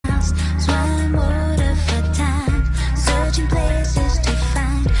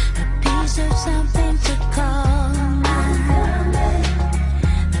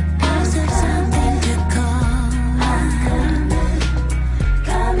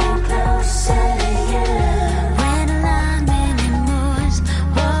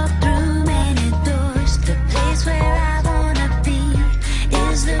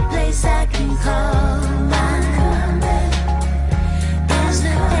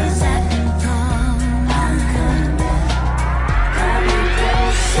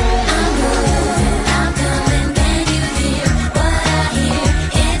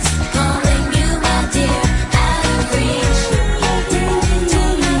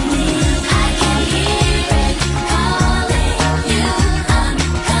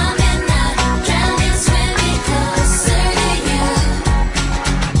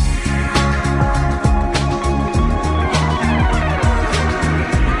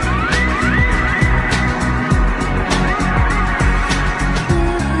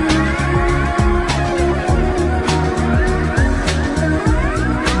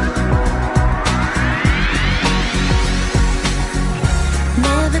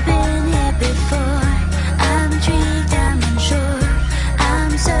Never been here before. I'm intrigued, I'm unsure.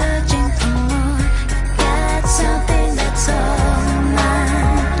 I'm searching for more. Got something that's all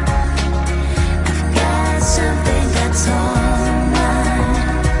mine. I've got something that's all mine.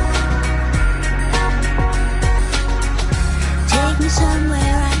 Take me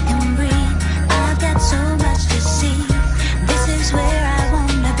somewhere I can breathe. I've got so much to see. This is where I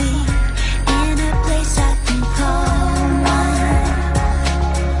wanna be. In a place I can call mine.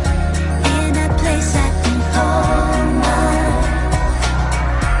 In a place I can call mine.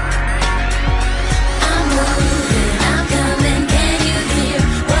 I'm moving, I'm coming, can you hear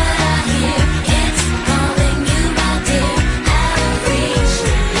what I hear? It's calling you, my dear, out of reach.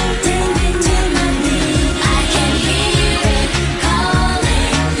 Take me to my knees. I can hear it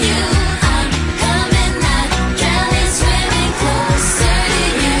calling you. I'm coming, not drowning, swimming closer to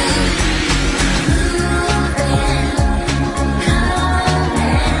you. Moving, calling,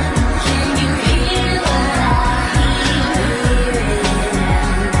 can you hear what I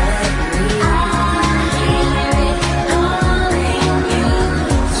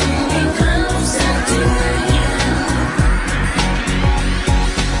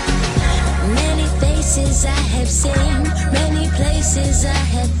Many faces I have seen, many places I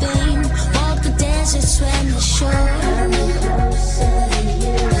have been. Walked the desert, swam the shore.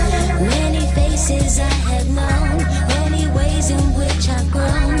 Many faces I have known, many ways in which I've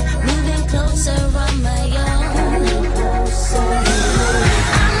grown. Moving closer on my own.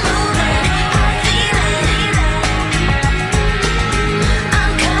 I'm moving, I feel it.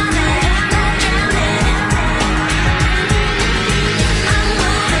 I'm coming, not drowning. I'm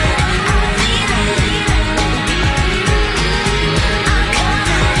moving, I feel it. I'm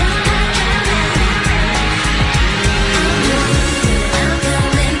coming, not drowning. I'm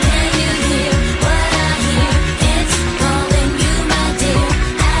coming, can you hear what I hear? It's calling you, my dear,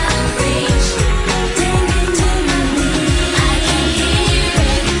 out of reach. Take me to my knees. I can hear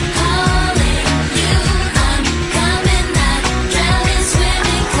it calling you. I'm coming, not drowning,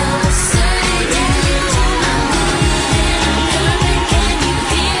 swimming closer to you. I'm moving, can you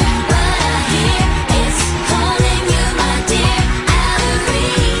hear what I hear? It's calling you, my dear, out of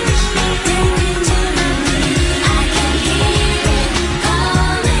reach. Take me to my knees. I can hear it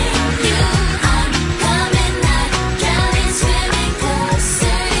calling you. I'm coming, not drowning, swimming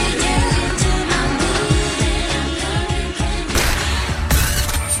closer to you. I'm moving,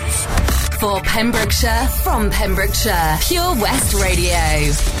 For Pembrokeshire, from Pembrokeshire, Pure West Radio.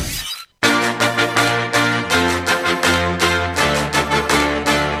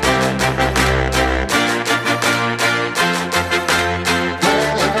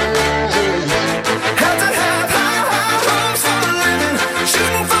 Had to have high hopes for a living,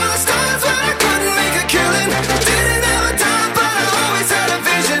 shooting for the stars when I couldn't make a killing. Didn't have a dime, but I always had a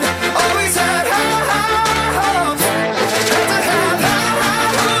vision. Always had high hopes. Had to have high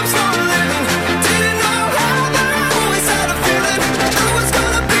hopes for a living. Didn't know how, but I always had a feeling I was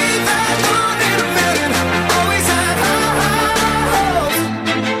gonna be that one in a million. Always had high hopes.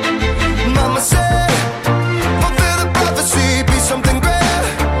 Mama said, fulfill the prophecy, be something great.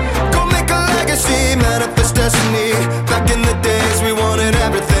 Go make a legacy, manifest destiny. Back in the days we wanted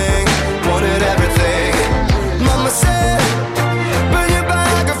everything, wanted everything. Mama said, burn your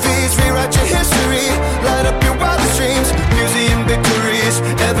biographies, rewrite your history, light up your wildest dreams, museum victories.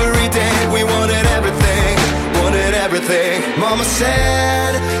 Every day we wanted everything, wanted everything. Mama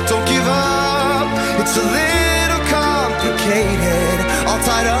said, don't give up, it's a little complicated. All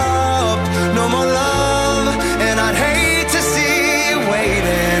tied up, no more love, and I'd hate to see you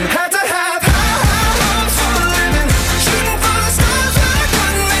waiting. Had to have high hopes for a living, shooting for the stars when I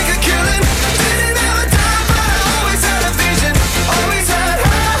couldn't make a killing. Didn't have a dime, but I always had a vision. Always had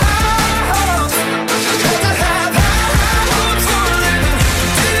high hopes. Had to have high hopes for a living.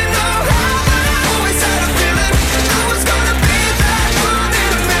 Didn't know how, but I always had a feeling I was gonna be that one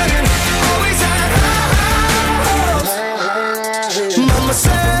in a million. Always had high hopes. Mama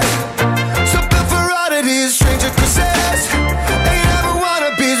said, so built for oddities, stranger crusades. Ain't ever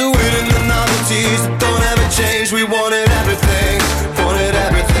wannabes, waiting the novelties that don't ever change. We wanted everything, wanted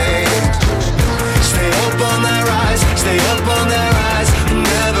everything. Stay up on that rise, stay up on that rise,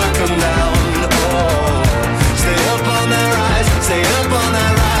 never come down. Oh, stay up on that rise, stay up on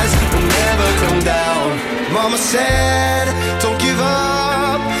that rise, never come down. Mama said, don't give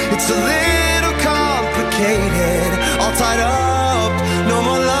up, it's a little complicated. All tied up, no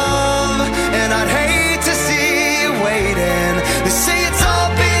more love, and I'd hate to see you waiting. They say it's all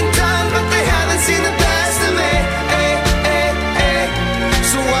been done, but they haven't seen the best of me.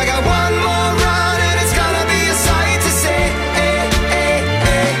 So I got one more run, and it's gonna be a sight to see.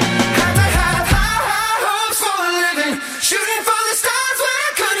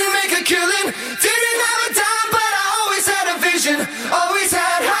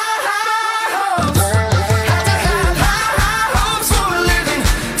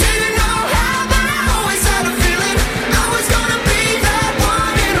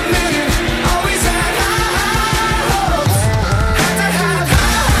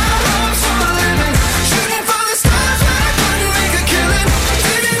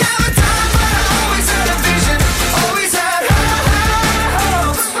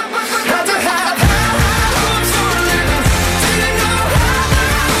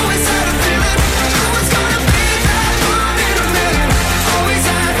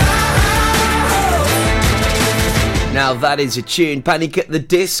 Now that is a tune. Panic at the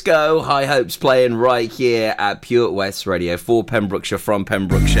Disco. High Hopes playing right here at Pure West Radio for Pembrokeshire, from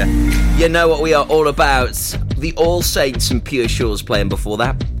Pembrokeshire. You know what we are all about. The All Saints and Pure Shores playing before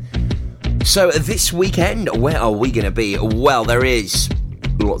that. So this weekend, where are we going to be? Well, there is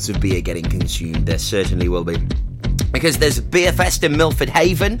lots of beer getting consumed. There certainly will be. Because there's a beer fest in Milford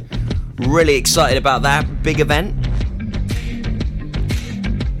Haven. Really excited about that. Big event.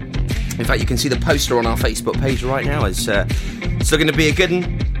 In fact, you can see the poster on our Facebook page right now. It's looking to be a good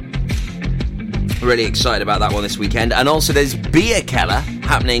one. Really excited about that one this weekend. And also there's Beer Keller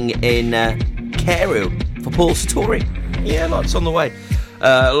happening in Carew for Paul Sartori. Yeah, lots on the way.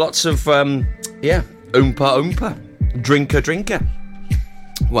 Lots of, oompa. Drinker.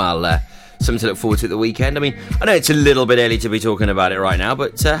 Well, something to look forward to at the weekend. I mean, I know it's a little bit early to be talking about it right now,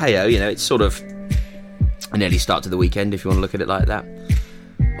 but hey-oh, it's sort of an early start to the weekend if you want to look at it like that.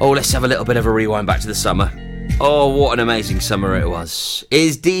 Oh, let's have a little bit of a rewind back to the summer. Oh, what an amazing summer it was.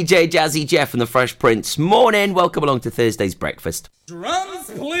 Is DJ Jazzy Jeff and the Fresh Prince. Morning, welcome along to Thursday's breakfast. Drums,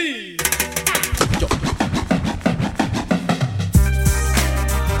 please.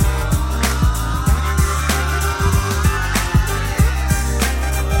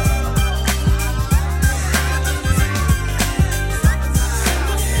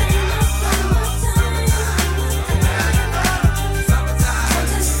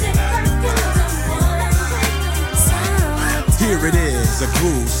 Here it is, a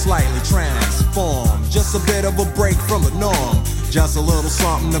groove slightly transformed. Just a bit of a break from the norm. Just a little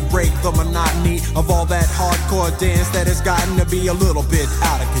something to break the monotony of all that hardcore dance that has gotten to be a little bit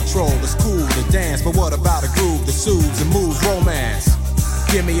out of control. It's cool to dance, but what about a groove that soothes and moves romance?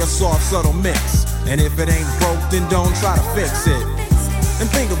 Give me a soft, subtle mix, and if it ain't broke, then don't try to fix it. And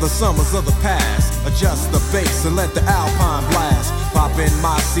think of the summers of the past. Adjust the bass and let the Alpine blast. Pop in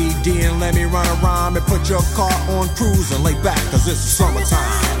my CD and let me run a rhyme and put your car on cruise and lay back, cause it's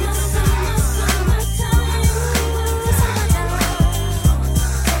summertime.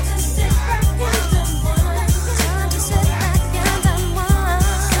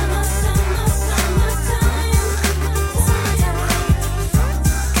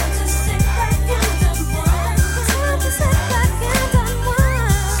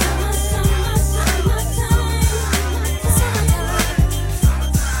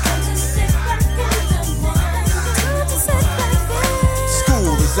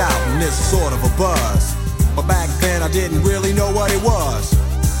 Sort of a buzz, but back then I didn't really know what it was.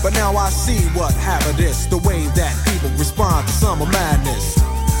 But now I see what happened is the way that people respond to summer madness.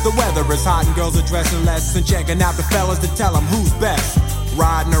 The weather is hot and girls are dressing less and checking out the fellas to tell them who's best.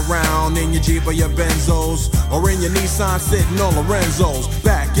 Riding around in your Jeep or your Benzos, or in your Nissan sitting on Lorenzo's.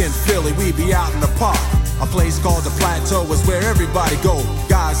 Back in Philly, we be out in the park. A place called the Plateau is where everybody go.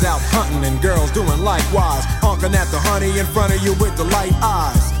 Guys out hunting and girls doing likewise. Honking at the honey in front of you with the light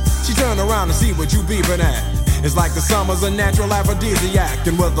eyes. She turn around and see what you beeping at. It's like the summer's a natural aphrodisiac.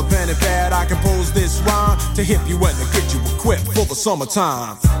 And with a pen and pad I compose this rhyme to hip you and to get you equipped for the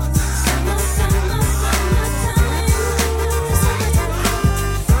summertime.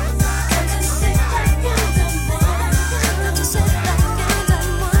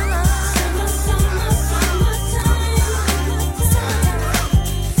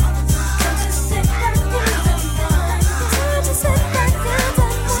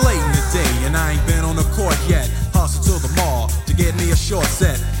 Short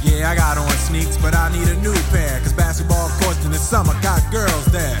set, yeah, I got on sneaks, but I need a new pair, cause basketball courts in the summer got girls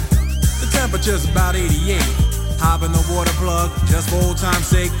there. The temperature's about 88. Hop in the water plug, just for old time's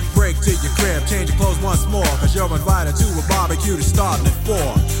sake. Break to your crib, change your clothes once more, cause you're invited to a barbecue to starting at 4.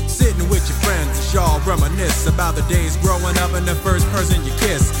 Sitting with your friends as y'all reminisce about the days growing up and the first person you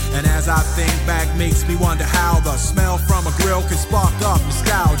kiss. And as I think back, makes me wonder how the smell from a grill can spark up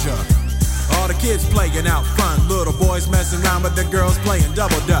nostalgia. All the kids playing out front, little boys messing around with the girls playing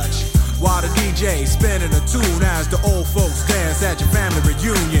double dutch. While the DJ spinning a tune as the old folks dance at your family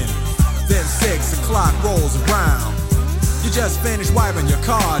reunion. Then 6 o'clock rolls around. You just finished wiping your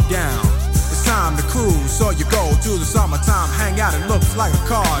car down. It's time to cruise, so you go to the summertime hangout. It looks like a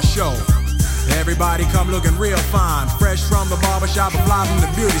car show. Everybody come looking real fine, fresh from the barbershop and fly from the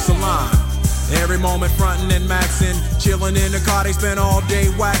beauty salon. Every moment frontin' and maxin', chillin' in the car, they spend all day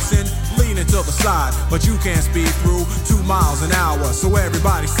waxin', leaning to the side, but you can't speed through 2 miles an hour, so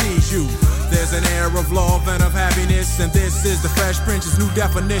everybody sees you. There's an air of love and of happiness, and this is the Fresh Prince's new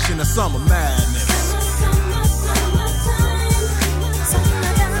definition of summer madness.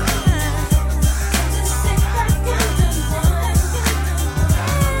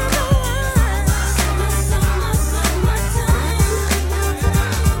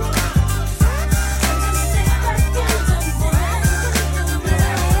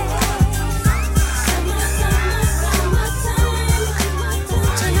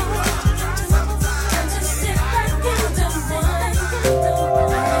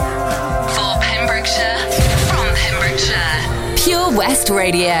 Pembrokeshire, from Pembrokeshire. Pure West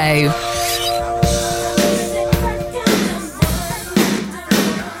Radio.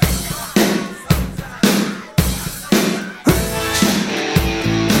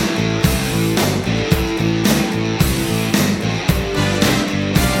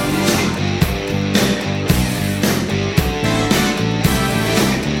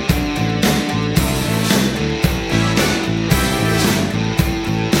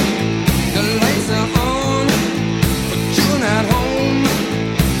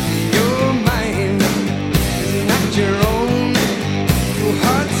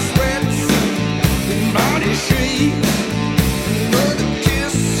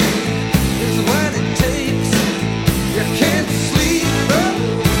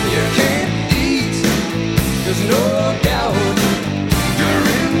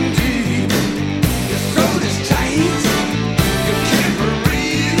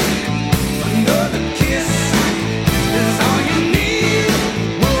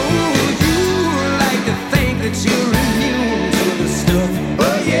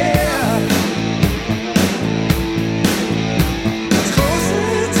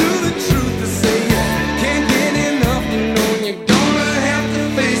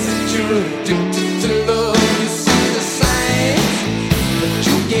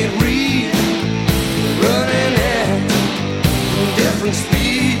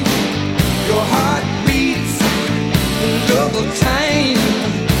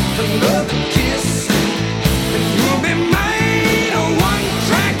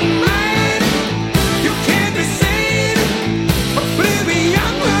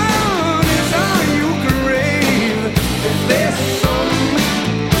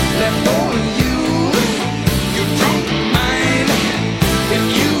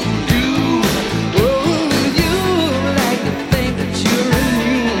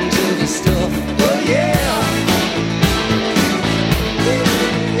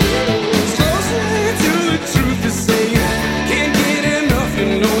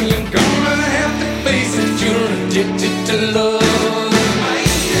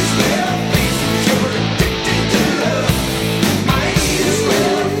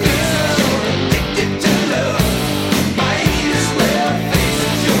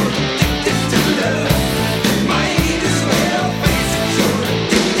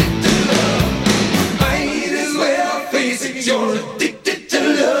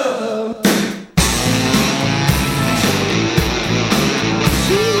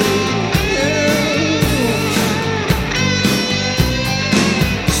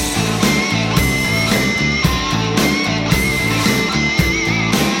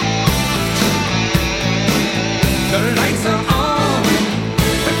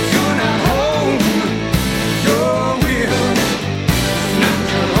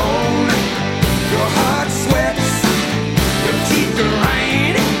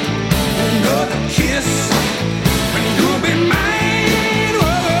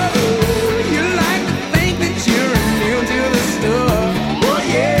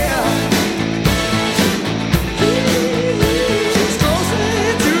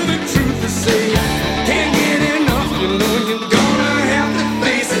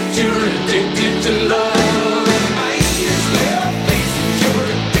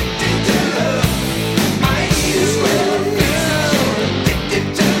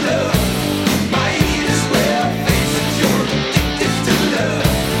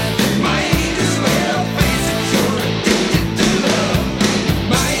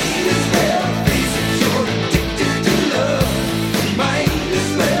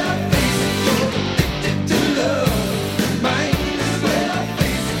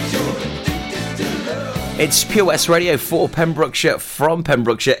 It's Pure West Radio for Pembrokeshire, from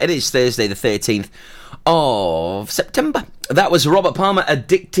Pembrokeshire. It is Thursday the 13th of September. That was Robert Palmer,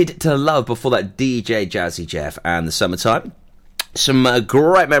 Addicted to Love. Before that, DJ Jazzy Jeff and The Summertime. Some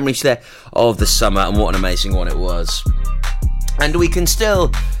great memories there of the summer, and what an amazing one it was. And we can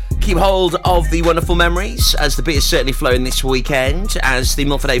still keep hold of the wonderful memories, as the beer is certainly flowing this weekend, as the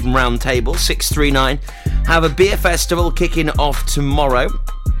Milford Haven Round Table 639 have a beer festival kicking off tomorrow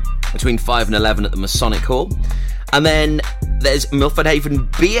between 5 and 11 at the Masonic Hall. And then there's Milford Haven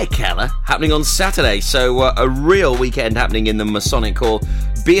Beer Keller happening on Saturday. So a real weekend happening in the Masonic Hall.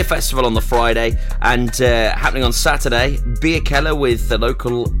 Beer Festival on the Friday, and happening on Saturday, Beer Keller with the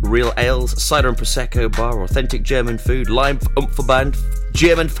local real ales, cider and Prosecco bar, authentic German food, live Umpferband,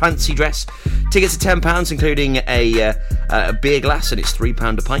 German fancy dress. Tickets are £10, including a beer glass, and it's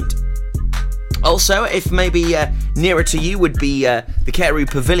 £3 a pint. Also, if maybe nearer to you would be the Carew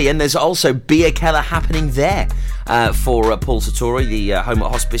Pavilion, there's also Beer Keller happening there for Paul Sartori, the Home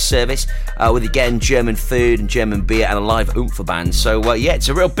at Hospice service, with again German food and German beer and a live Oompher band. So yeah, it's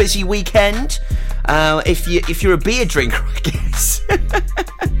a real busy weekend. If you're a beer drinker, I guess.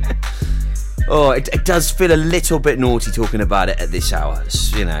 Oh, it does feel a little bit naughty talking about it at this hour.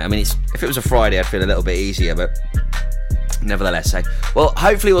 You know, I mean, if it was a Friday, I'd feel a little bit easier, but nevertheless, well,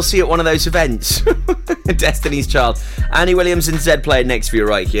 hopefully we'll see you at one of those events. Destiny's Child. Annie Williams and Zed playing next for you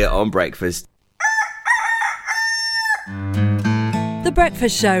right here on Breakfast. The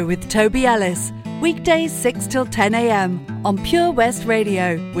Breakfast Show with Toby Ellis. Weekdays 6 till 10 a.m. on Pure West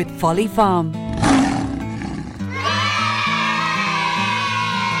Radio with Folly Farm.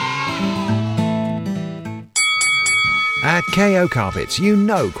 At KO Carpets, you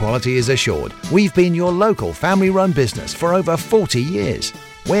know quality is assured. We've been your local family-run business for over 40 years.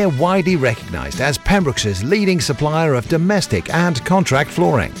 We're widely recognised as Pembrokeshire's leading supplier of domestic and contract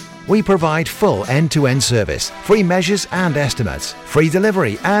flooring. We provide full end-to-end service, free measures and estimates, free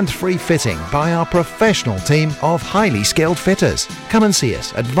delivery and free fitting by our professional team of highly skilled fitters. Come and see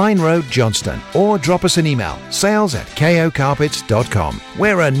us at Vine Road, Johnston, or drop us an email, sales@kocarpets.com.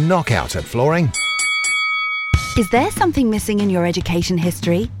 We're a knockout at flooring. Is there something missing in your education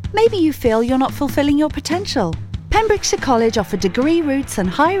history? Maybe you feel you're not fulfilling your potential. Pembrokeshire College offer degree routes and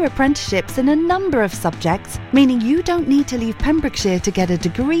higher apprenticeships in a number of subjects, meaning you don't need to leave Pembrokeshire to get a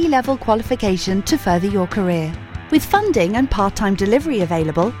degree-level qualification to further your career. With funding and part-time delivery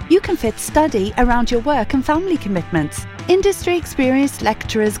available, you can fit study around your work and family commitments. Industry-experienced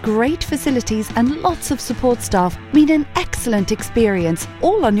lecturers, great facilities and lots of support staff mean an excellent experience,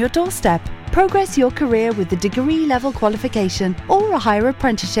 all on your doorstep. Progress your career with the degree-level qualification or a higher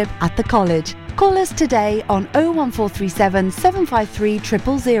apprenticeship at the college. Call us today on 01437 753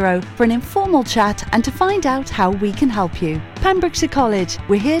 000 for an informal chat and to find out how we can help you. Pembrokeshire College,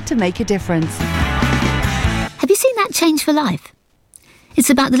 we're here to make a difference. Have you seen that Change for Life? It's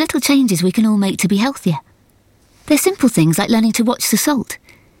about the little changes we can all make to be healthier. They're simple things like learning to watch the salt.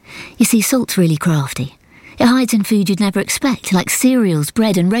 You see, salt's really crafty. It hides in food you'd never expect, like cereals,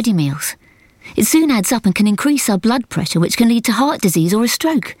 bread and ready meals. It soon adds up and can increase our blood pressure, which can lead to heart disease or a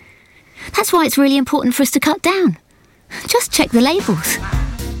stroke. That's why it's really important for us to cut down. Just check the labels.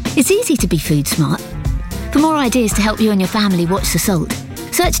 It's easy to be food smart. For more ideas to help you and your family watch the salt,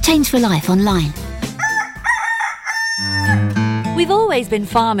 search Change for Life online. We've always been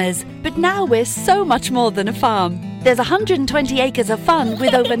farmers, but now we're so much more than a farm. There's 120 acres of fun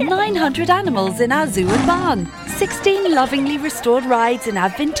with over 900 animals in our zoo and barn. 16 lovingly restored rides in our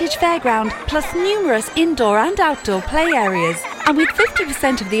vintage fairground, plus numerous indoor and outdoor play areas. And with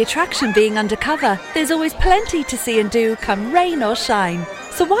 50% of the attraction being undercover, there's always plenty to see and do come rain or shine.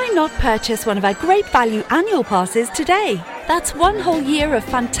 So why not purchase one of our great value annual passes today? That's one whole year of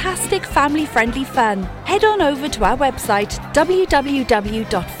fantastic family-friendly fun. Head on over to our website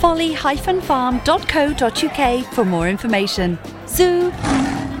www.folly-farm.co.uk for more information. Zoo,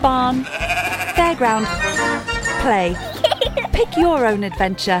 barn, fairground, play. Pick your own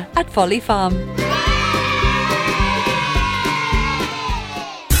adventure at Folly Farm.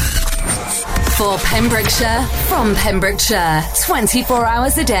 For Pembrokeshire, from Pembrokeshire, 24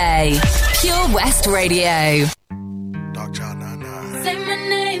 hours a day. Pure West Radio. Say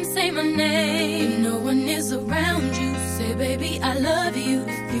my name. No one is around you. Say, baby, I love you.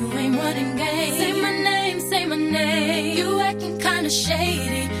 If you ain't running game. Say my name. You acting kinda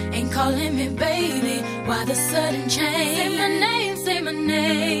shady. Ain't calling me baby. Why the sudden change? Say my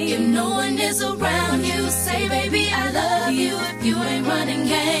name. If no one is around you. Say, baby, I love you. If you ain't running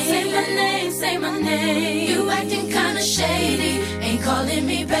game. Say my name. You acting kinda shady. Ain't calling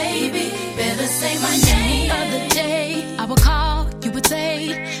me baby. Better say my name. The other day, I would call, you would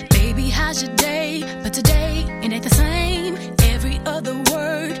say, baby, how's your day? But today, it ain't the same. Every other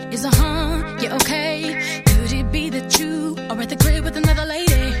word is a yeah, okay. Could it be that you are at the crib with another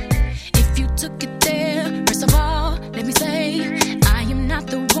lady? If you took it there, first of all, let me say, I am not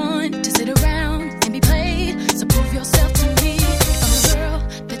the one to sit around and be played. So prove yourself to me. If I'm a girl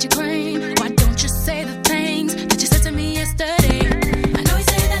that you claim, why don't you say the things that you said to me yesterday? I know you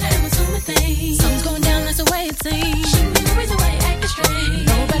say that I am assuming things. Something's going down, that's the way it seems. Shouldn't be the reason why you're acting strange.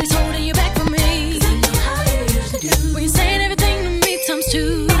 Nobody's holding you back from me. 'Cause I know how you used to do. When you're saying everything to me times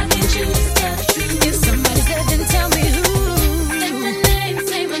two. Why can't you just tell the truth? If somebody said, then tell me who. Say my name.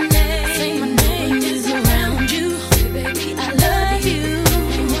 Say my name is around you. Baby, I love you.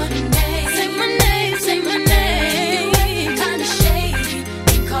 Say my name. You ain't kinda shady.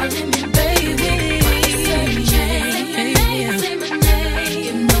 Ain't calling me baby. Why you say change? Say my name.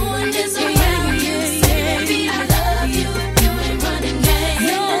 If no one is around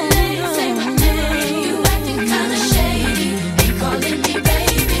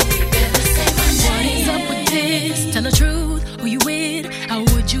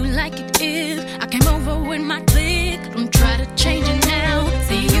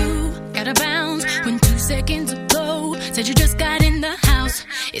else.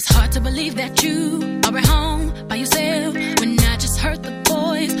 It's hard to believe that you are at home by yourself when I just heard the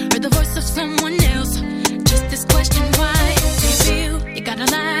voice of someone else. Just this question, why do you feel you gotta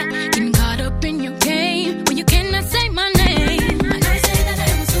lie? Getting caught up in your game when you cannot say my name. I know you say that I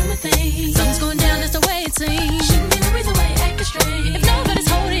am assuming things. Something's going down, that's the way it seems. Shouldn't be the reason why you're acting strange. If nobody's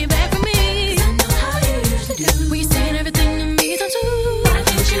holding you back from me, 'cause I know how you usually do. When you're saying everything to me, don't you? Why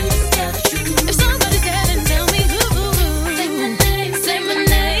can't you just tell the truth? If somebody's there, then tell me who. Say my name, say my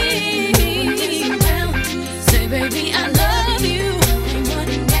name. Say, baby, I love you.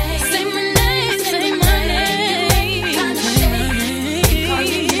 Say my name, say my name.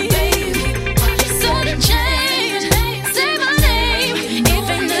 Sudden change, say my name. If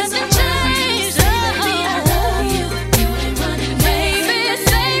ain't nothing changed, baby, I love you. Baby,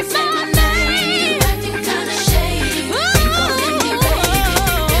 say my name. Acting kinda shady.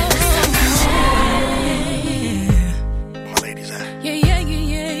 My ladies at? Yeah, yeah, yeah,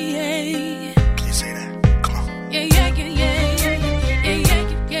 yeah, yeah. Can you say that? Come on. Yeah, yeah, yeah, yeah, yeah, yeah,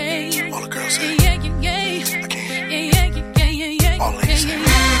 yeah, yeah. All the girls say. Yeah, yeah, yeah, yeah. I can't. Yeah, yeah, yeah, yeah, yeah. All ladies say.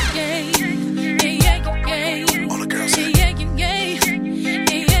 Yeah, yeah, yeah, yeah. All the girls say. Yeah, yeah, yeah,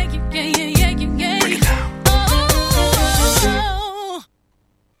 yeah, yeah, yeah. Break it down. Oh.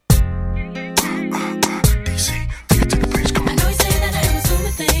 DC, take it to the bridge. Come I on. know you say that I am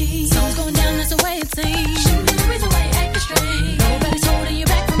assuming things. Something's going down, that's the way it seems. Shouldn't be the reason why you're acting strange. Nobody's holding you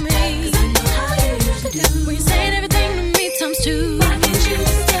back from me, 'cause I know how you usually do. When you're saying everything to me times two. Why can't you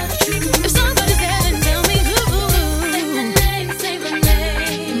just tell the truth? If somebody's there, then tell me who. Say my name, say my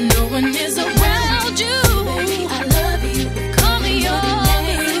name. No one is around you. Baby, I love you. Call me yours.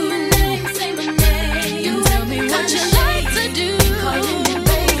 Say my name, say my name. You tell me what you like to do. Calling me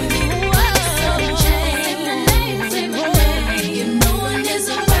baby. Sudden change. Say my name, say my name. You no one is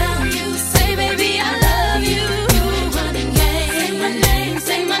around you. Say baby, I love you. You running game. Say my name,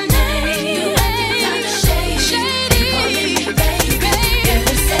 say my name. You acting kinda shady. Calling me baby.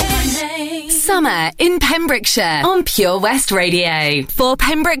 Say my name. Summer in Pembrokeshire on Pure West Radio. For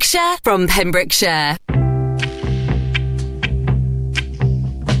Pembrokeshire, from Pembrokeshire.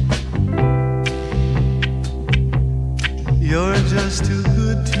 You're just too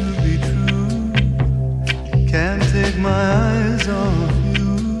good to be true. Can't take my eyes off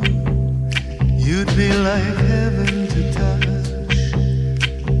you. You'd be like heaven to touch.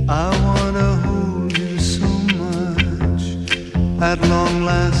 I wanna hold you so much. At long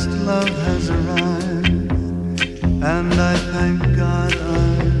last, love has arrived, and I thank God I'm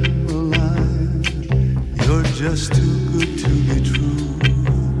alive. You're just too good to be true.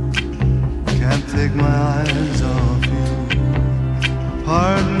 Can't take my eyes off you.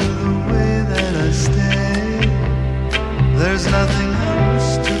 Pardon the way that I stay. There's nothing else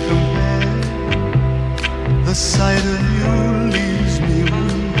to compare. The sight of you leaves me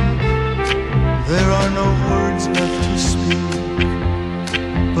weak. There are no words left to speak.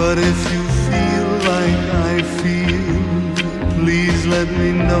 But if you feel like I feel, please let me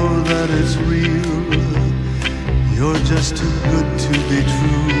know that it's real. You're just too good to be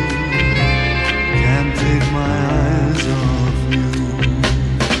true. Can't take my eyes off you.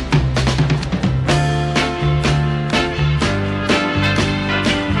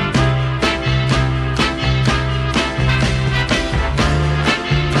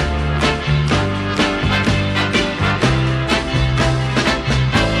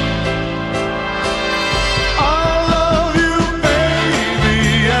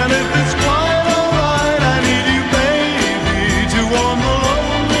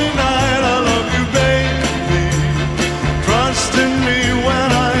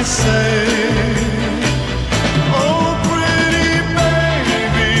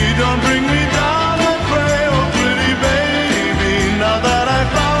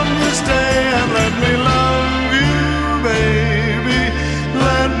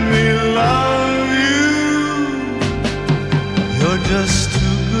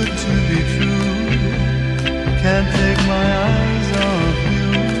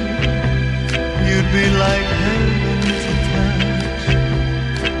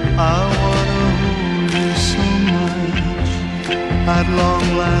 At long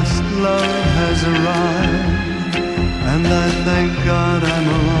last, love has arrived, and I thank God I'm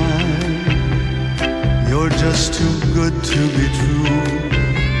alive. You're just too good to be true.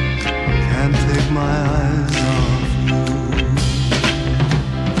 Can't take my eyes off you.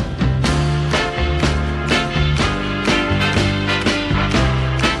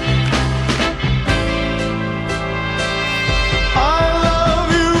 I love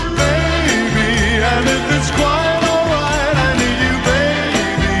you, baby, and if it's quite alright, I need you,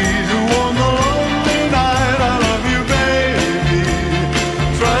 baby, to warm the lonely night. I love you, baby,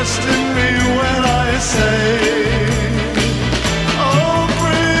 trust in me when I say, oh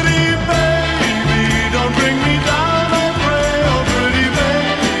pretty baby, don't bring me down, I pray. Oh pretty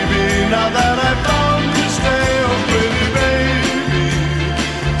baby, now that I found you, stay. Oh pretty baby,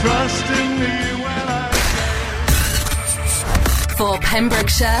 trust in me when I say. For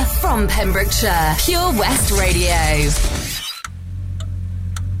Pembrokeshire, from Pembrokeshire, Pure West Radio.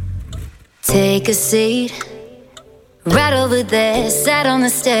 Take a seat, right over there, sat on the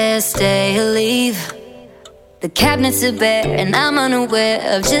stairs, stay or leave. The cabinets are bare and I'm unaware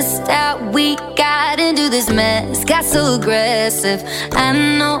of just how we got into this mess. Got so aggressive, I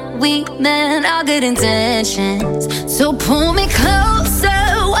know we meant all good intentions. So pull me closer,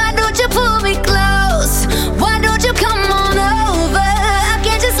 why don't you pull me close? Why don't you come on over, I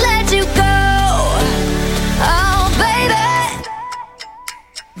can't just let you go. Oh baby,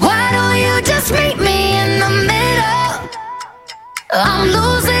 why don't you just meet me in the middle? I'm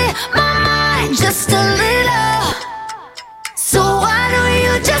losing my mind just a little. So why don't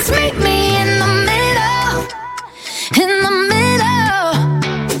you just meet me in the middle? In the middle.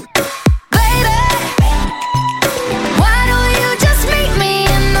 Baby, why don't you just meet me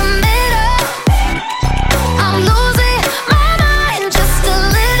in the middle? I'm losing my mind just a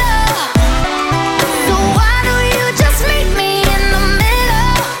little. So why don't you just meet me in the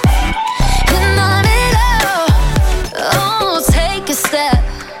middle? In the middle. Oh, take a step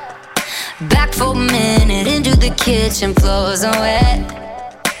back for a minute into the kitchen, floors are wet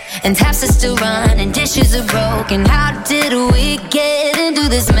and taps are still running, dishes are broken. How did we get into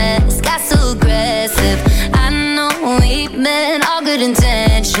this mess? Got so aggressive, I know we meant all good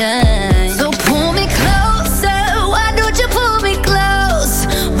intentions. So pull me closer, why don't you pull me close?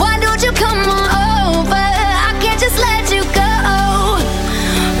 Why don't you come on over, I can't just let you go.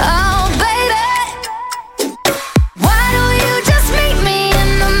 Oh baby, why don't you just meet me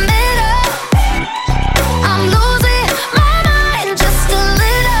in the middle? I'm losing my mind just a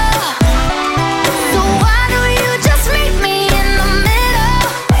little. So why don't you just meet me in the middle?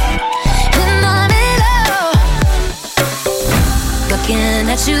 In the middle. Looking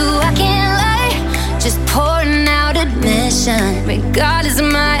at you, I can't lie, just pouring out admission, regardless of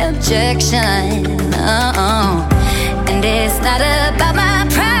my objection. Oh, and it's not about my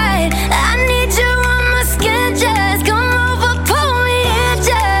pride, I need you on my skin, just come over, pull me in,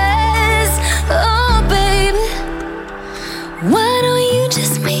 just. Oh baby, why don't you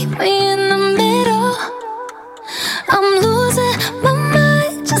just meet me in the middle? I'm losing my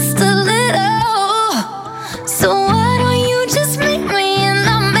mind just a little. So why don't you just meet me in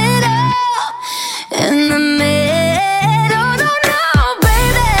the middle? In the middle, no, no,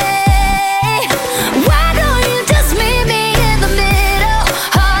 baby. Why don't you just meet me in the middle?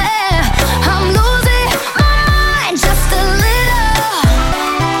 Oh yeah, I'm losing my mind just a little.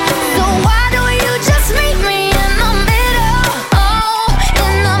 So why don't you just meet me in the middle? Oh,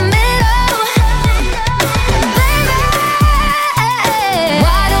 in the middle, baby.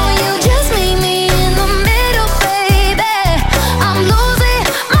 Why don't you just meet me in the middle, baby? I'm losing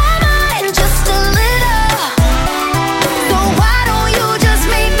my mind just a little. So why don't you just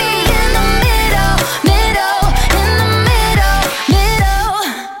meet me in the middle, middle, in the middle, middle.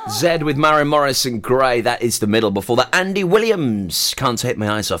 Zed with Maren Morris and Grey, that is the middle. Before that, Andy Williams, Can't Take My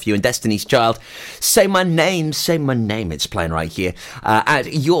Eyes Off You, and Destiny's Child, Say My Name, Say My Name. It's playing right here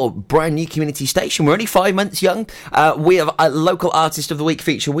at your brand new community station. We're only 5 months young. We have a local artist of the week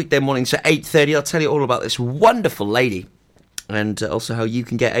feature weekday mornings at 8:30. I'll tell you all about this wonderful lady, and also how you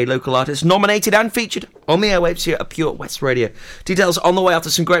can get a local artist nominated and featured on the airwaves here at Pure West Radio. Details on the way after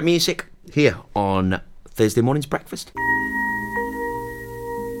some great music here on Thursday morning's breakfast.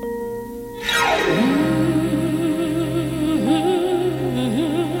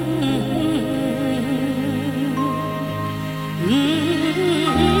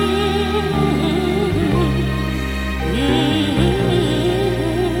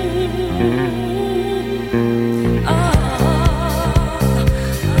 Oh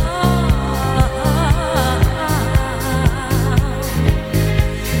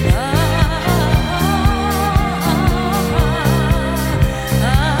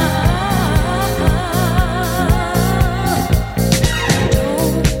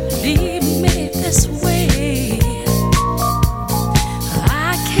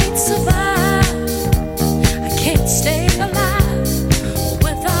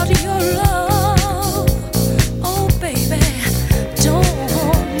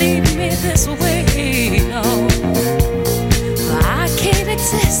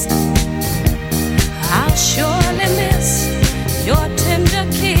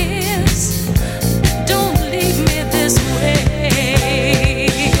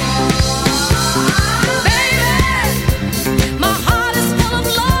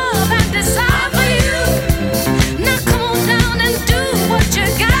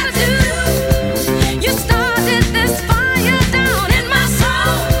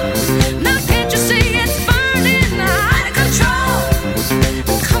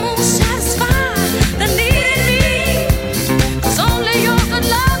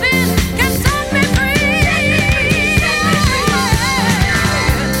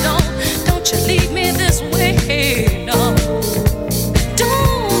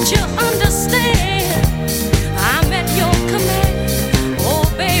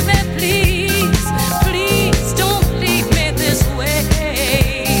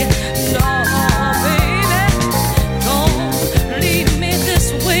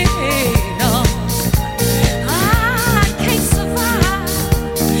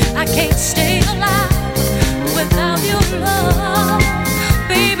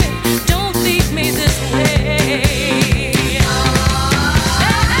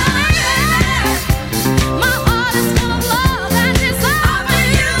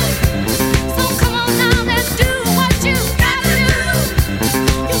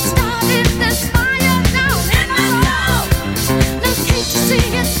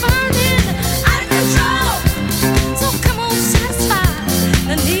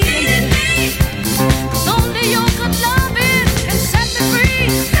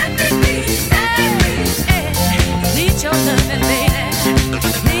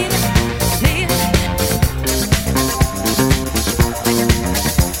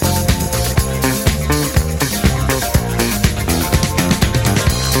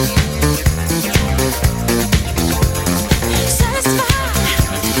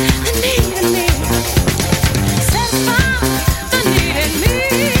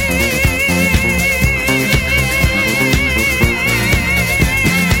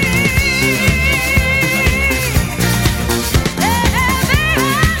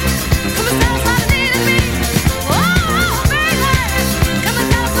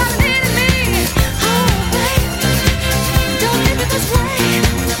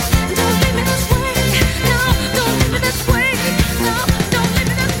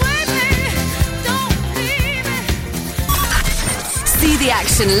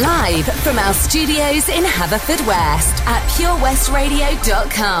station live from our studios in Haverfordwest at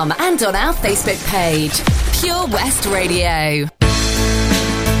purewestradio.com and on our Facebook page, Pure West Radio.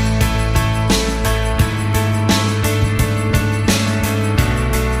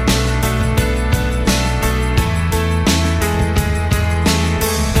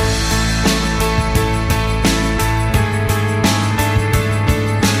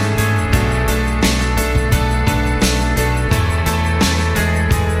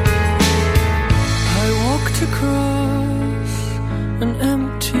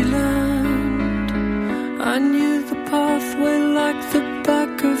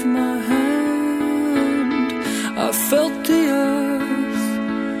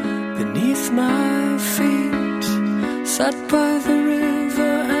 Sat by the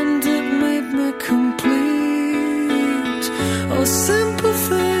river and it made me complete. Oh, simple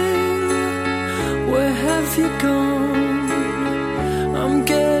thing, where have you gone? I'm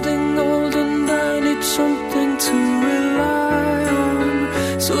getting old and I need something to rely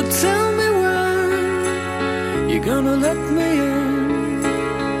on. So tell me when you're gonna let me in.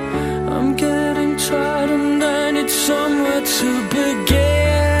 I'm getting tired and I need somewhere to begin.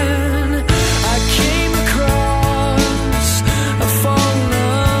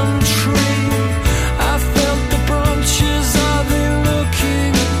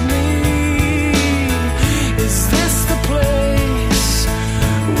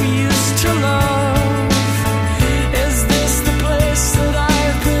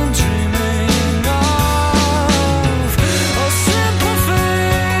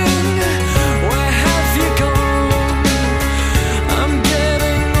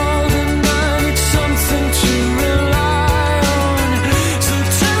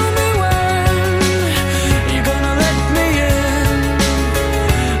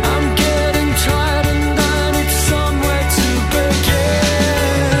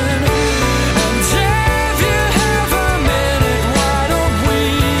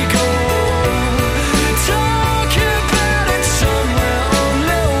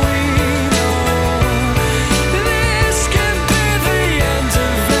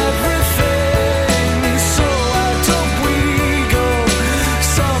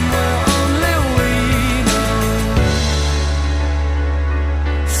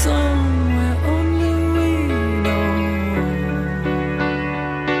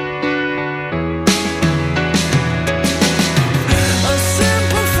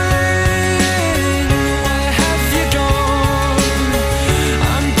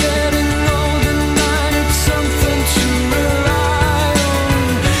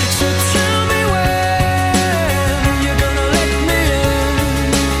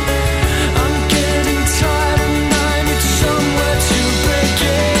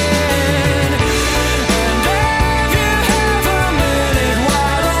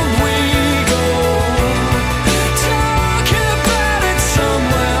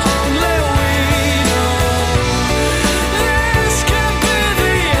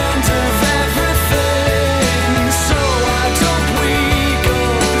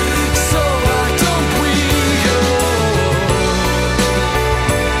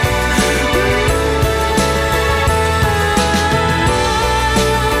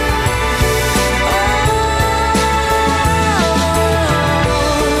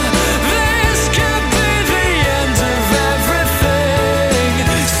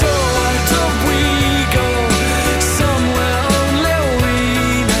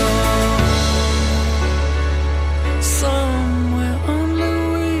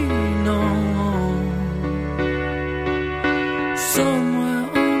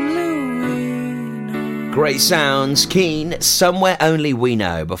 Great sounds, Keen, Somewhere Only We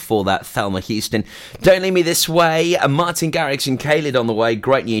Know. Before that, Thelma Houston, Don't Leave Me This Way, Martin Garrix and Khalid on the way.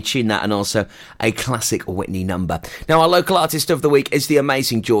 Great new tune that, and also a classic Whitney number. Now, our local artist of the week is the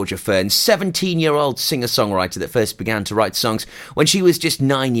amazing Georgia Fern, 17-year-old singer-songwriter that first began to write songs when she was just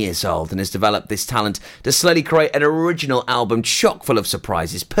 9 years old and has developed this talent to slowly create an original album chock full of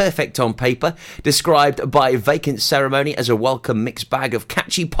surprises, perfect on paper, described by Vacant Ceremony as a welcome mixed bag of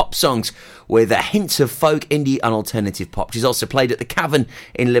catchy pop songs with hints of folk, indie and alternative pop. She's also played at the Cavern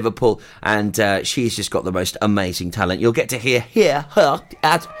in Liverpool, and she's just got the most amazing talent. You'll get to hear her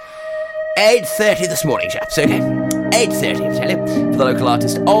at 8:30 this morning, chaps, okay? 8:30, I tell you, for the local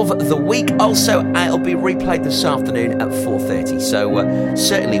artist of the week. Also, it'll be replayed this afternoon at 4:30, so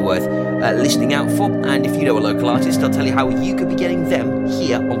certainly worth listening out for. And if you know a local artist, I'll tell you how you could be getting them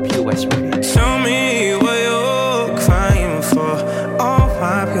here on Pure West Radio. Tell me what you're crying for. I'll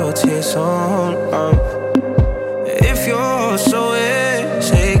wipe your tears all up. If you're so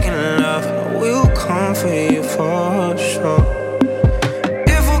taking love, we'll come for you for sure.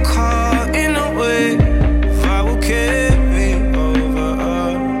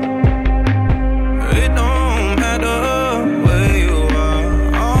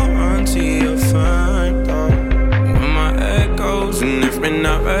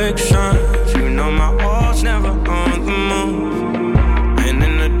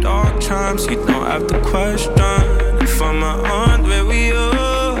 times you don't have to question if I'm on where we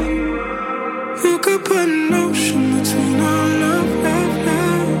are. You could put an ocean between our love, love,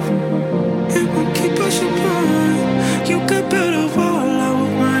 love. It won't keep us apart. You could build a wall, I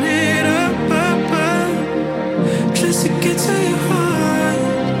will run it up, up, up, just to get to your heart.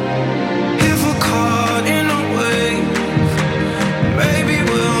 If we're caught in a wave, maybe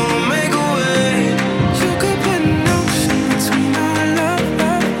we'll make a way. You could put an ocean between our love,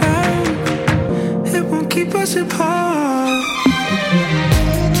 love, love. It won't keep us apart.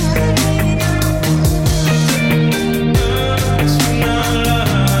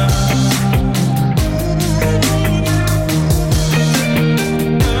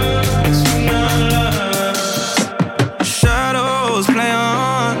 Shadows play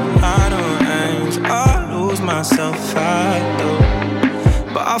on idle aims. I lose myself, I do.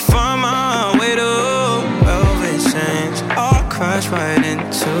 But I find my way to velvet chains. I'll crash right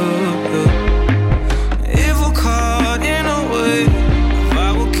into you. If we're caught in a wave, if I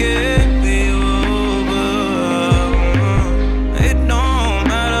will carry you over. It don't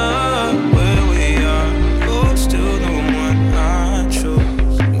matter where we are, you're still the one I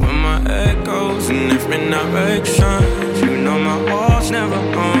choose. When my head goes in different directions, you know my heart's never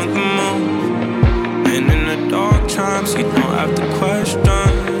on the move. And in the dark times, you don't have to question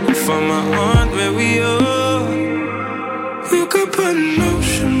if I'm on where we are. You could put an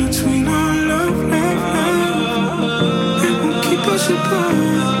ocean between our love, love, love. It won't keep us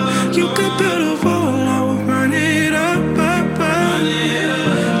apart. You could build a wall, I will run it up, up, up,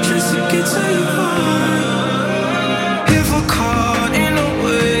 just to get to your heart. If we're caught in a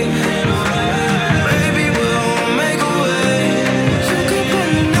wave, maybe we'll make a way. You could put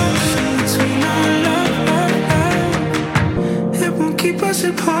an ocean between our love, love, love. It won't keep us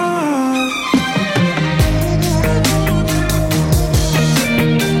apart.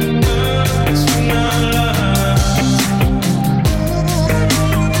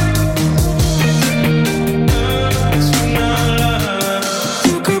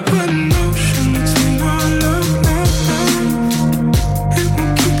 You could put an ocean between our love, love, love. It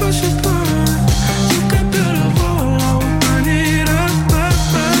won't keep us apart. You could build a wall, I will run it up,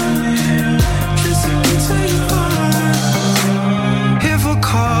 up, up, just to get to your heart. If we're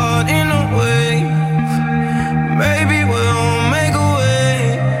caught in a wave, maybe we'll make a way.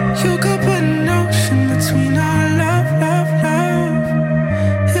 You could put an ocean between our love, love, love.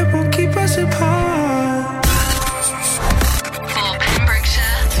 It won't keep us apart. For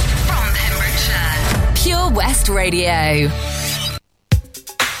Pembrokeshire, from Pembrokeshire. Pure West Radio.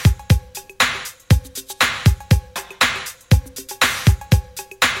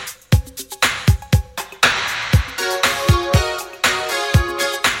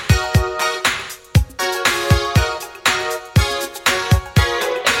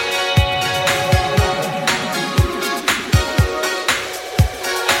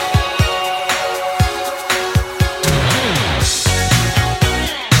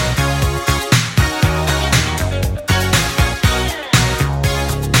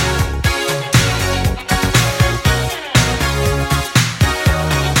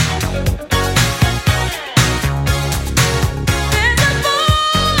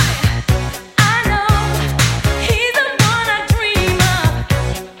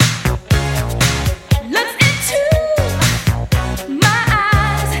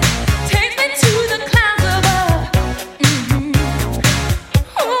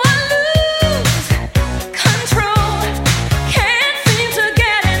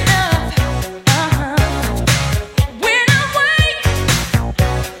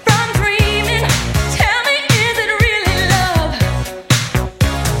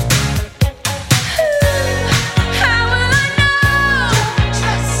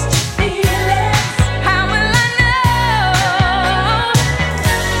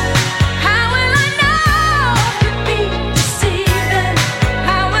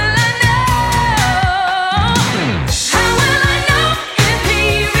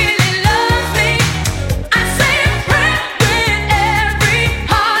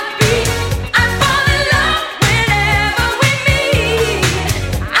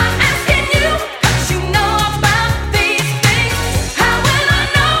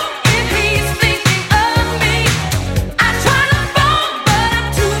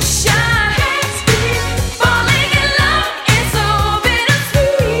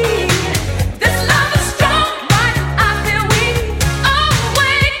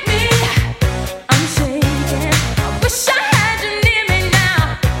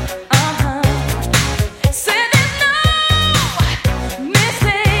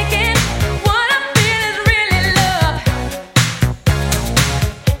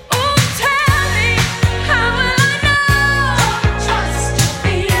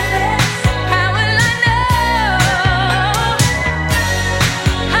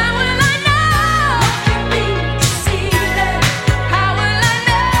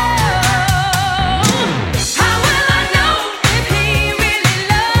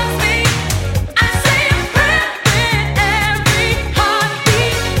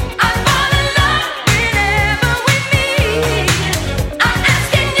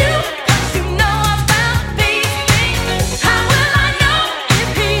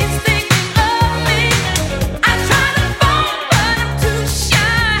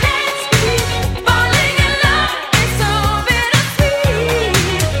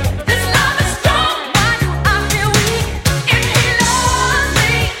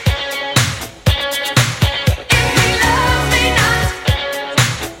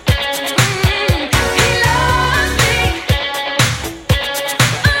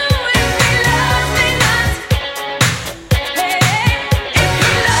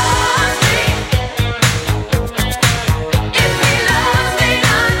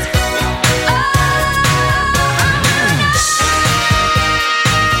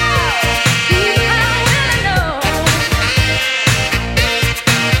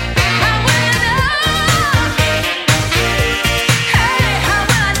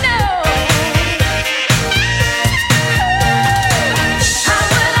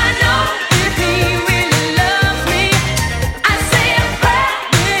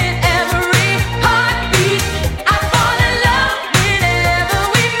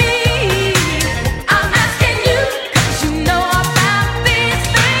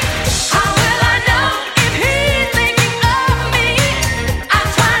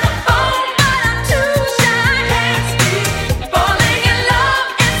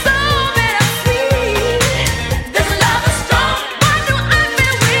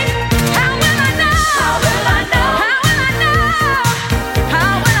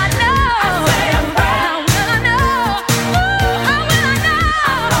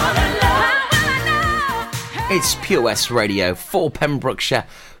 Pure West Radio for Pembrokeshire,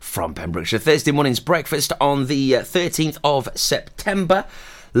 from Pembrokeshire. Thursday morning's breakfast on the 13th of September.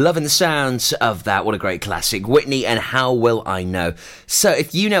 Loving the sounds of that. What a great classic. Whitney and How Will I Know. So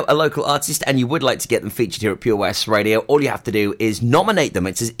if you know a local artist and you would like to get them featured here at Pure West Radio, all you have to do is nominate them.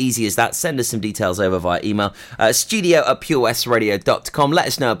 It's as easy as that. Send us some details over via email. studio@purewestradio.com. Let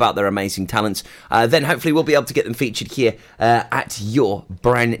us know about their amazing talents. Then hopefully we'll be able to get them featured here at your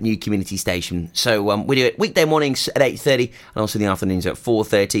brand new community station. So we do it weekday mornings at 8:30 and also in the afternoons at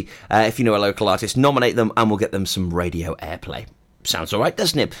 4:30. If you know a local artist, nominate them and we'll get them some radio airplay. Sounds alright,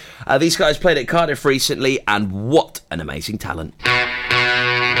 doesn't it? These guys played at Cardiff recently, and what an amazing talent.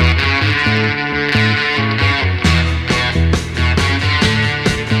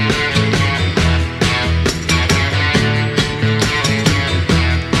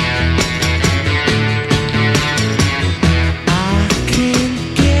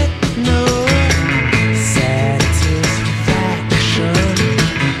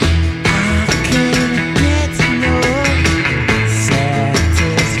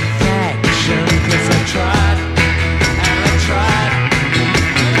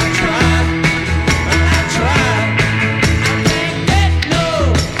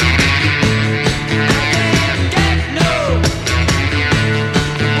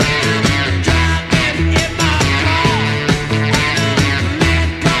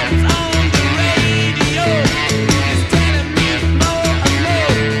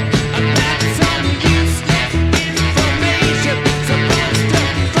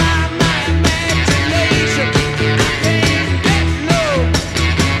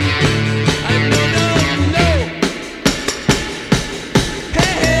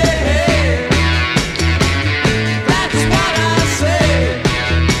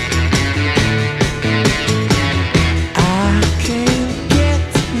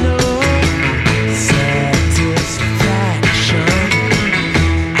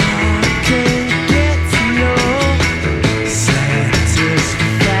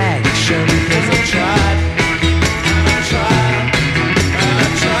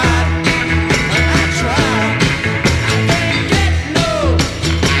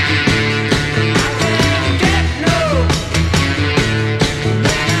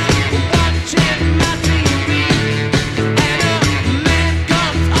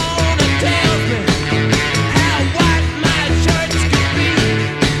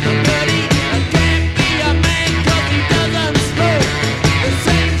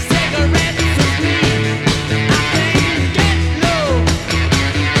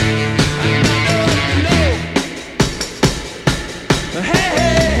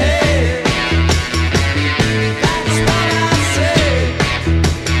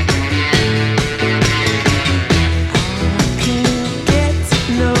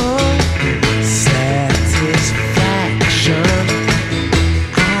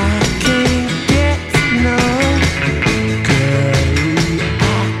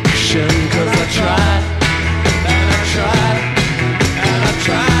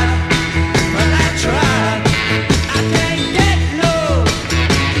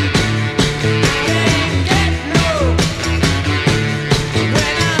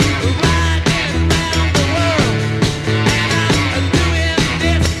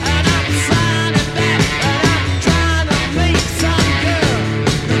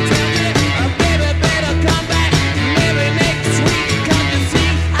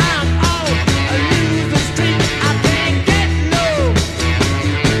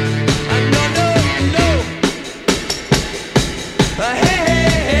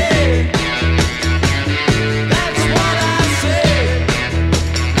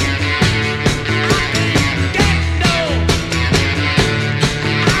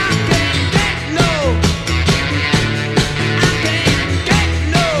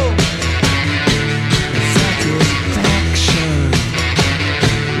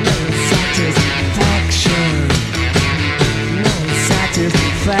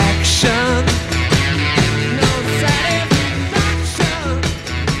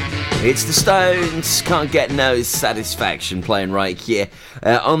 It's the Stones, Can't Get No Satisfaction, playing right here.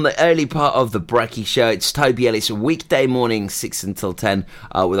 On the early part of the Brekkie Show, it's Toby Ellis, weekday morning, 6 until 10,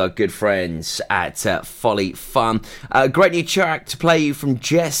 with our good friends at Folly Farm. Great new track to play you from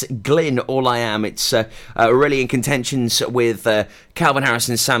Jess Glynn, All I Am. It's really in contentions with Calvin Harris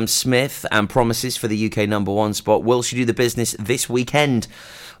and Sam Smith, and promises for the UK #1 spot. Will she do the business this weekend?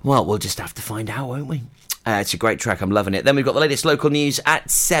 Well, we'll just have to find out, won't we? It's a great track, I'm loving it. Then we've got the latest local news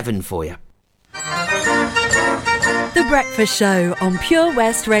at 7 for you. The Breakfast Show on Pure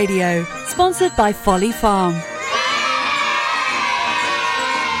West Radio, sponsored by Folly Farm.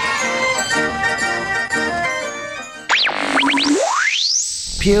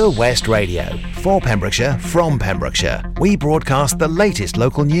 Pure West Radio. For Pembrokeshire, from Pembrokeshire. We broadcast the latest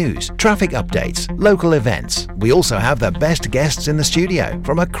local news, traffic updates, local events. We also have the best guests in the studio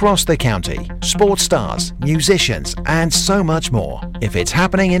from across the county. Sports stars, musicians, and so much more. If it's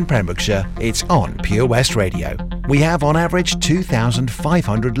happening in Pembrokeshire, it's on Pure West Radio. We have on average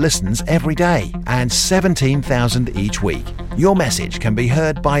 2,500 listens every day and 17,000 each week. Your message can be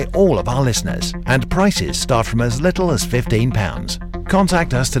heard by all of our listeners, and prices start from as little as £15.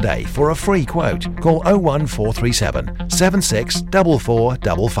 Contact us today for a free quote. Call 01437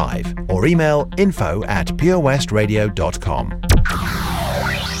 764455 or email info@purewestradio.com.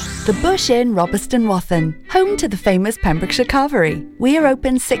 The Bush Inn, Robertson Wathen, home to the famous Pembrokeshire Carvery. We are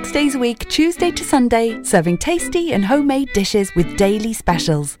open 6 days a week, Tuesday to Sunday, serving tasty and homemade dishes with daily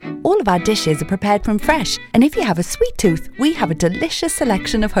specials. All of our dishes are prepared from fresh, and if you have a sweet tooth, we have a delicious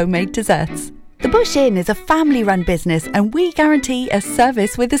selection of homemade desserts. The Bush Inn is a family-run business, and we guarantee a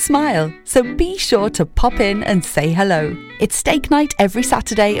service with a smile. So be sure to pop in and say hello. It's steak night every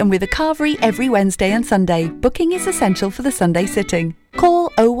Saturday and with a carvery every Wednesday and Sunday. Booking is essential for the Sunday sitting.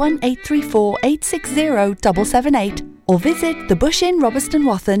 Call 01834 860 778 or visit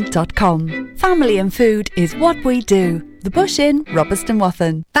thebushinrobertsonwathen.com. Family and food is what we do. The Bush Inn, Robertson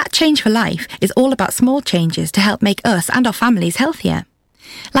Wathen. That Change for Life is all about small changes to help make us and our families healthier.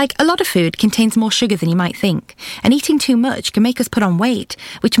 Like, a lot of food contains more sugar than you might think, and eating too much can make us put on weight,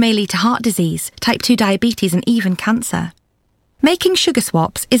 which may lead to heart disease, type 2 diabetes and even cancer. Making sugar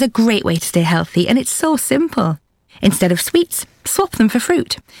swaps is a great way to stay healthy, and it's so simple. Instead of sweets, swap them for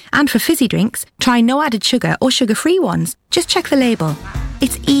fruit. And for fizzy drinks, try no added sugar or sugar-free ones. Just check the label.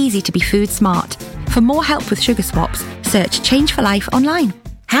 It's easy to be food smart. For more help with sugar swaps, search Change for Life online.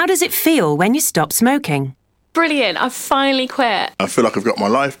 How does it feel when you stop smoking? Brilliant, I've finally quit. I feel like I've got my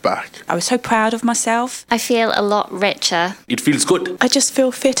life back. I was so proud of myself. I feel a lot richer. It feels good. I just feel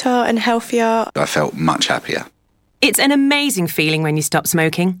fitter and healthier. I felt much happier. It's an amazing feeling when you stop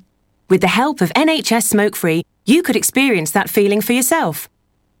smoking. With the help of NHS Smoke Free, you could experience that feeling for yourself.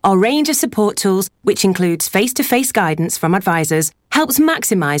 Our range of support tools, which includes face-to-face guidance from advisors, helps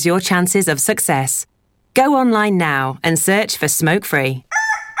maximise your chances of success. Go online now and search for Smoke Free.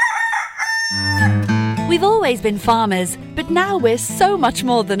 We've always been farmers, but now we're so much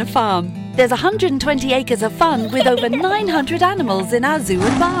more than a farm. There's 120 acres of fun with over 900 animals in our zoo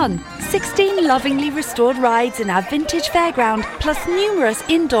and barn, 16 lovingly restored rides in our vintage fairground, plus numerous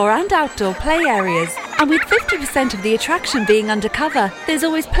indoor and outdoor play areas. And with 50% of the attraction being undercover, there's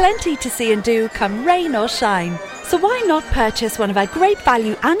always plenty to see and do come rain or shine. So why not purchase one of our great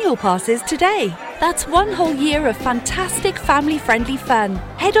value annual passes today? That's one whole year of fantastic family-friendly fun.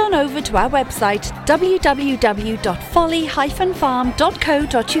 Head on over to our website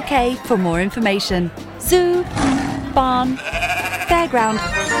www.folly-farm.co.uk for more information. Zoo, barn, fairground,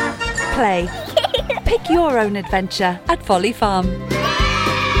 play. Pick your own adventure at Folly Farm.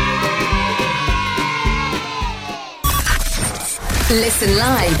 Listen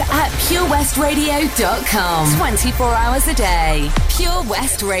live at purewestradio.com. 24 hours a day. Pure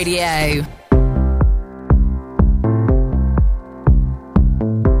West Radio.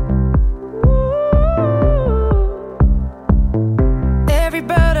 Every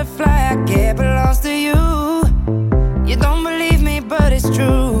butterfly I get belongs to you. You don't believe me, but it's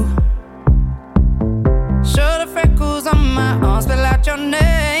true. Show the freckles on my arm, spell out your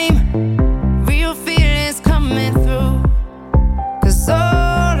name. Real feelings coming through. 'Cause all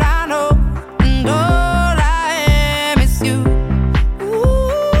I know and all I am is you.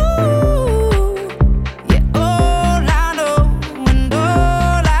 Ooh.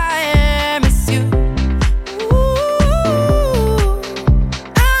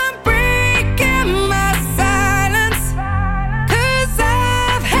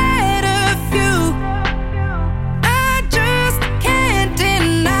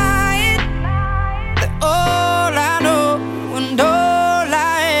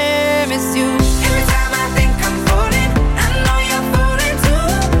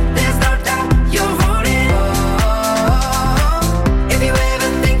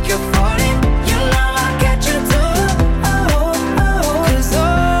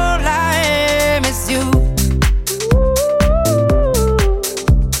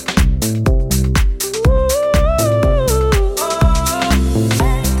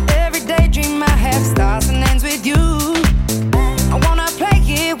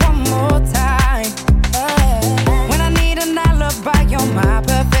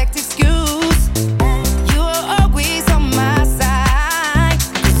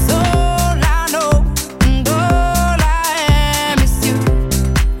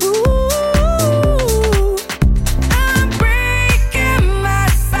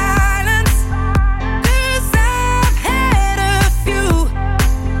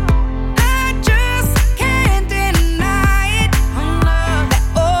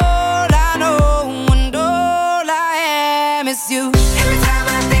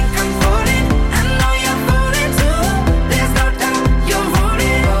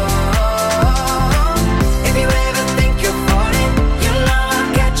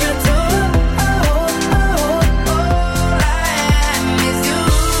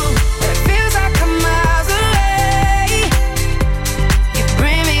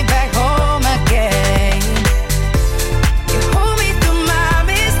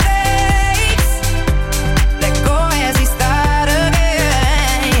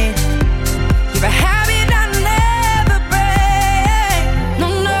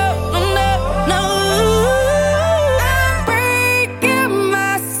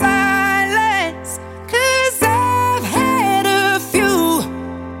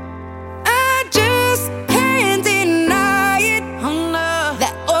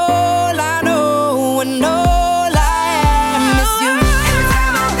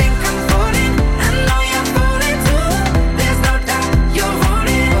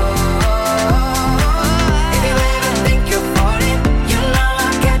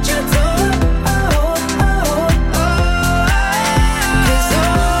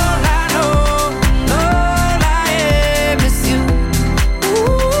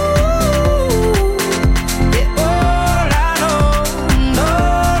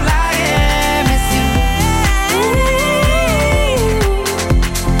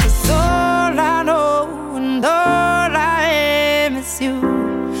 miss you.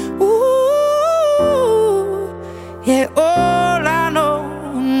 Ooh, yeah, all I know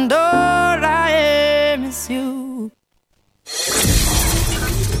and all I am is you.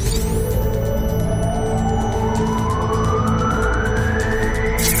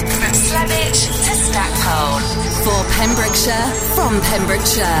 From Slevich to Stackpole. For Pembrokeshire, from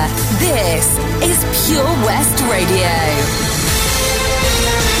Pembrokeshire, this is Pure West Radio.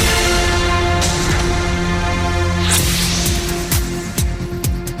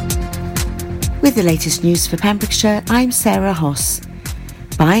 With the latest news for Pembrokeshire, I'm Sarah Hoss.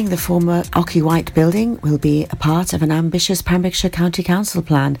 Buying the former Ocky White building will be a part of an ambitious Pembrokeshire County Council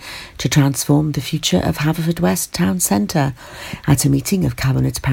plan to transform the future of Haverfordwest Town Centre. At a meeting of Cabinet's